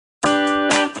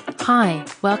Hi,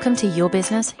 welcome to Your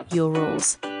Business, Your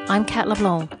Rules. I'm Kat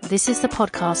LeBlanc. This is the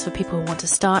podcast for people who want to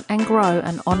start and grow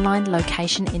an online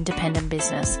location-independent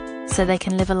business so they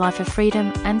can live a life of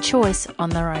freedom and choice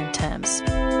on their own terms.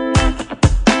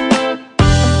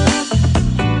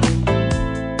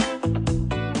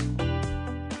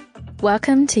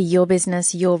 Welcome to Your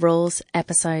Business, Your Rules,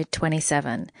 episode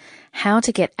 27, How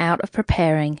to Get Out of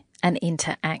Preparing and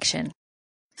Into Action.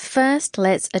 First,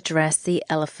 let's address the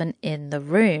elephant in the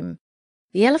room.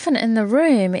 The elephant in the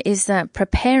room is that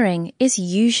preparing is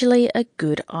usually a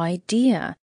good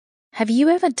idea. Have you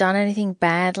ever done anything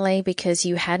badly because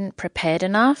you hadn't prepared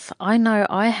enough? I know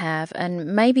I have,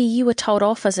 and maybe you were told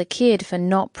off as a kid for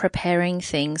not preparing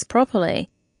things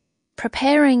properly.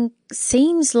 Preparing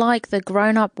seems like the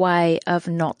grown-up way of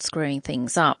not screwing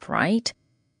things up, right?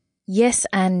 Yes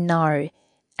and no.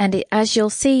 And as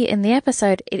you'll see in the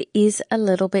episode, it is a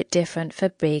little bit different for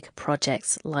big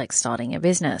projects like starting a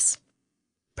business.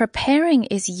 Preparing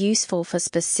is useful for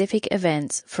specific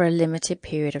events for a limited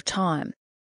period of time.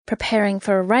 Preparing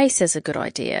for a race is a good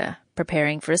idea.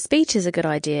 Preparing for a speech is a good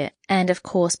idea. And of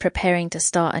course, preparing to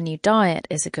start a new diet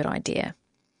is a good idea.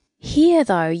 Here,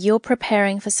 though, you're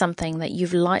preparing for something that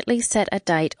you've lightly set a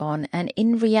date on, and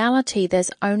in reality, there's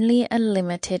only a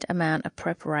limited amount of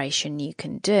preparation you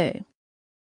can do.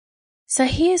 So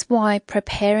here's why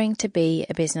preparing to be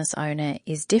a business owner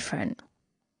is different.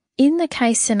 In the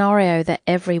case scenario that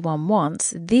everyone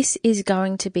wants, this is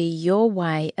going to be your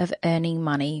way of earning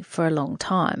money for a long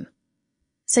time.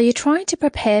 So you're trying to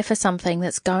prepare for something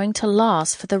that's going to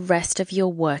last for the rest of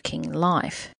your working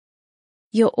life.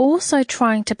 You're also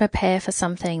trying to prepare for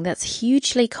something that's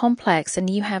hugely complex and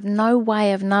you have no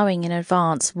way of knowing in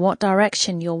advance what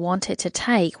direction you'll want it to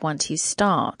take once you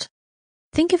start.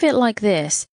 Think of it like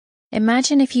this.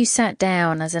 Imagine if you sat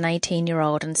down as an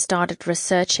 18-year-old and started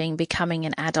researching becoming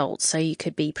an adult so you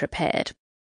could be prepared.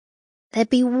 There'd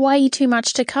be way too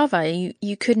much to cover.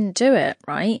 You couldn't do it,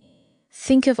 right?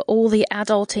 Think of all the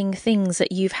adulting things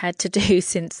that you've had to do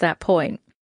since that point.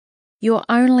 Your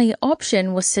only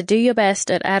option was to do your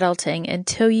best at adulting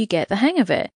until you get the hang of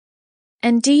it.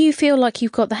 And do you feel like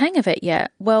you've got the hang of it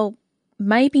yet? Well,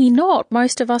 maybe not.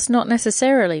 Most of us not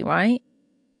necessarily, right?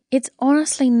 It's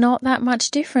honestly not that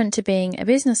much different to being a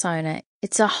business owner.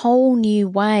 It's a whole new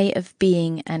way of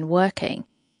being and working,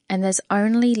 and there's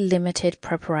only limited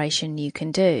preparation you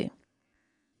can do.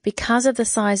 Because of the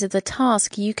size of the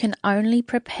task, you can only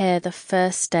prepare the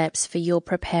first steps for your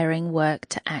preparing work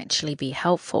to actually be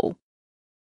helpful.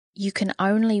 You can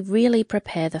only really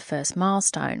prepare the first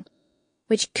milestone,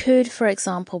 which could, for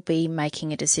example, be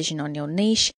making a decision on your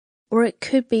niche, or it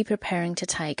could be preparing to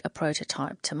take a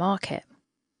prototype to market.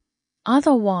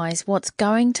 Otherwise, what's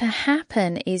going to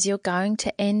happen is you're going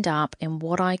to end up in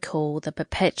what I call the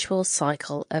perpetual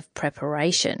cycle of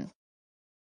preparation.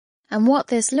 And what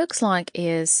this looks like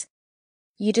is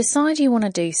you decide you want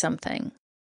to do something.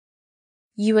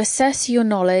 You assess your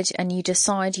knowledge and you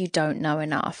decide you don't know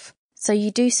enough. So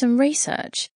you do some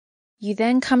research. You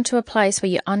then come to a place where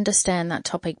you understand that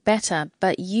topic better,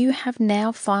 but you have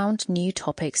now found new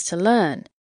topics to learn.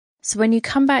 So when you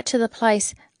come back to the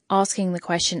place asking the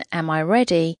question, am I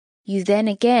ready? You then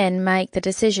again make the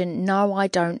decision, no, I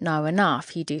don't know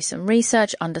enough. You do some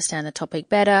research, understand the topic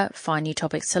better, find new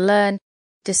topics to learn,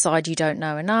 decide you don't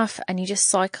know enough, and you just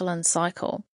cycle and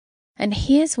cycle. And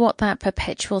here's what that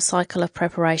perpetual cycle of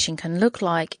preparation can look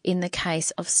like in the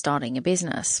case of starting a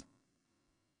business.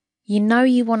 You know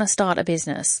you want to start a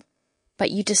business, but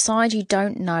you decide you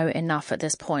don't know enough at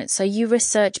this point. So you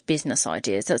research business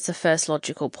ideas. That's the first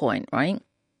logical point, right?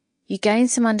 You gain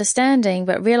some understanding,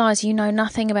 but realize you know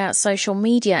nothing about social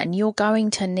media and you're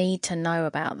going to need to know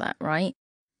about that, right?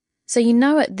 So you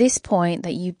know at this point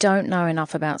that you don't know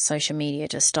enough about social media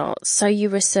to start. So you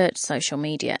research social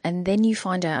media and then you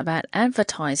find out about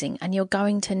advertising and you're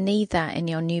going to need that in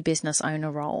your new business owner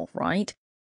role, right?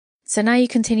 So now you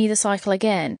continue the cycle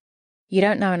again. You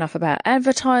don't know enough about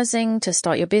advertising to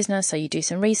start your business, so you do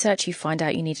some research, you find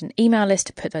out you need an email list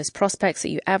to put those prospects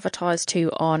that you advertise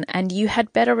to on, and you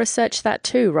had better research that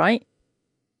too, right?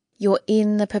 You're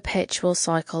in the perpetual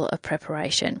cycle of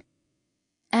preparation.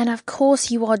 And of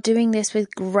course you are doing this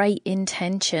with great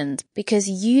intentions because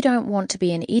you don't want to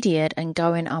be an idiot and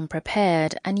go in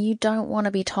unprepared, and you don't want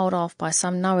to be told off by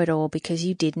some know-it-all because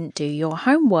you didn't do your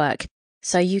homework,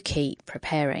 so you keep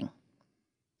preparing.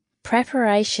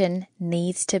 Preparation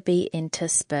needs to be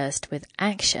interspersed with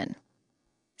action.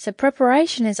 So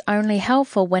preparation is only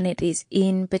helpful when it is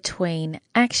in between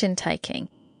action taking.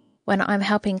 When I'm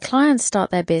helping clients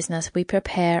start their business, we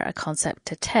prepare a concept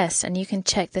to test, and you can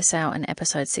check this out in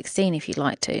episode 16 if you'd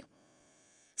like to.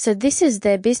 So this is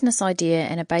their business idea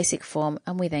in a basic form,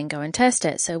 and we then go and test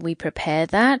it. So we prepare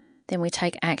that, then we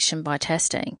take action by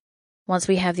testing. Once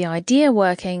we have the idea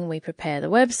working, we prepare the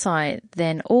website,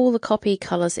 then all the copy,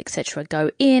 colors, etc.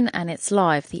 go in and it's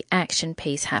live. The action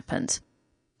piece happens.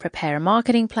 Prepare a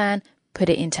marketing plan, put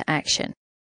it into action.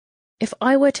 If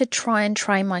I were to try and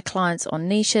train my clients on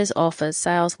niches, offers,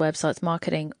 sales, websites,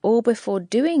 marketing, all before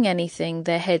doing anything,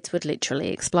 their heads would literally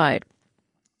explode.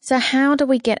 So how do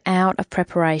we get out of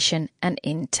preparation and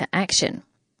into action?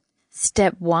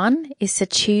 Step 1 is to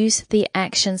choose the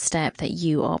action step that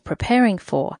you are preparing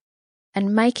for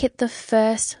and make it the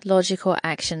first logical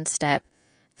action step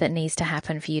that needs to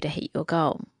happen for you to hit your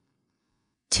goal.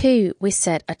 2, we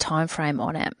set a time frame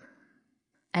on it.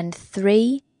 And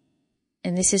 3,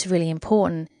 and this is really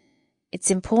important,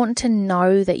 it's important to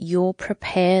know that you'll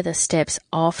prepare the steps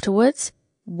afterwards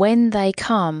when they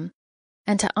come,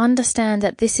 and to understand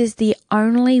that this is the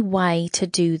only way to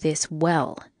do this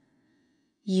well.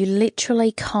 You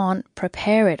literally can't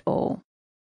prepare it all.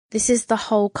 This is the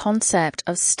whole concept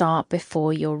of start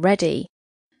before you're ready.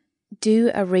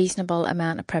 Do a reasonable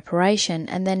amount of preparation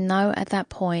and then know at that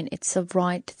point it's the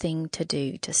right thing to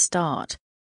do to start.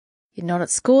 You're not at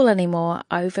school anymore.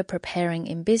 Over preparing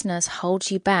in business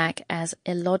holds you back, as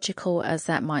illogical as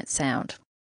that might sound.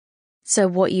 So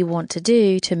what you want to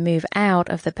do to move out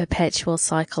of the perpetual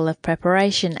cycle of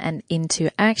preparation and into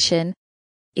action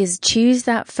is choose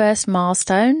that first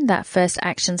milestone, that first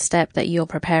action step that you're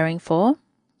preparing for.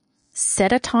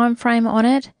 Set a time frame on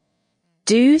it.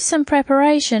 Do some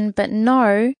preparation, but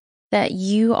know that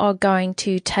you are going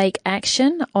to take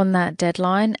action on that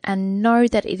deadline, and know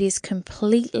that it is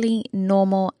completely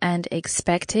normal and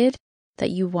expected that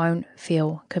you won't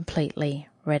feel completely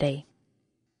ready.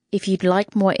 If you'd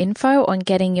like more info on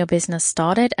getting your business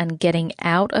started and getting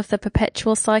out of the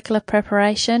perpetual cycle of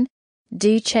preparation,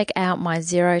 do check out my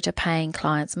Zero to Paying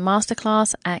Clients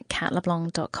Masterclass at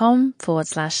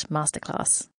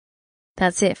katleblanc.com/masterclass.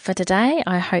 That's it for today.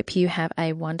 I hope you have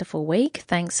a wonderful week.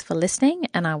 Thanks for listening,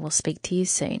 and I will speak to you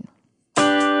soon.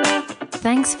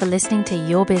 Thanks for listening to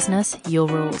Your Business, Your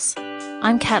Rules.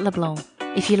 I'm Kat LeBlanc.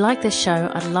 If you like this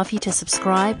show, I'd love you to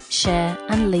subscribe, share,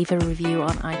 and leave a review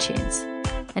on iTunes.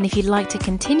 And if you'd like to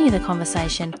continue the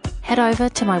conversation, head over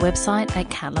to my website at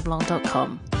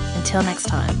katleblanc.com. Until next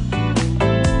time.